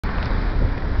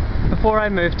before I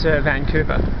moved to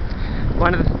Vancouver,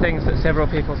 one of the things that several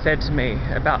people said to me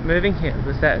about moving here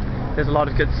was that there's a lot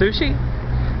of good sushi,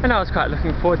 and I was quite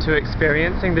looking forward to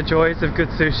experiencing the joys of good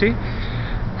sushi.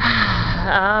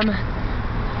 I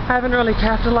haven't really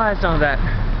capitalized on that.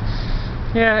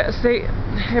 Yeah, see,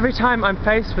 every time I'm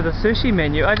faced with a sushi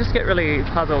menu, I just get really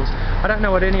puzzled. I don't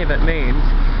know what any of it means,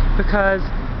 because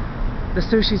the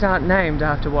sushis aren't named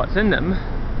after what's in them,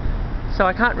 so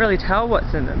I can't really tell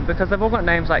what's in them, because they've all got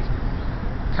names like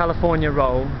California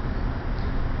roll,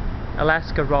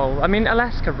 Alaska roll. I mean,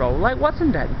 Alaska roll, like what's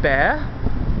in that, bear?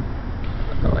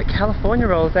 Like California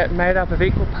roll, is that made up of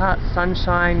equal parts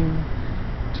sunshine,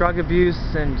 drug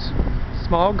abuse and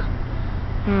smog?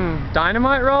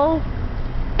 Dynamite roll?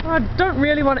 I don't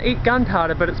really want to eat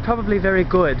gunpowder, but it's probably very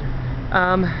good.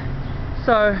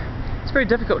 So it's very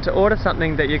difficult to order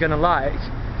something that you're going to like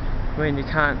when you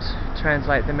can't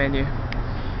translate the menu.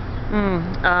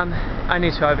 I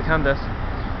need to overcome this,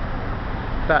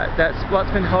 but that's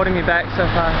what's been holding me back so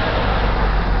far.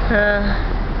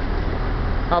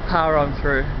 I'll power on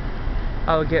through.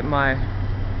 I'll get my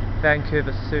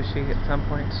Vancouver sushi at some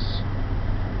point.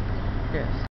 Yes.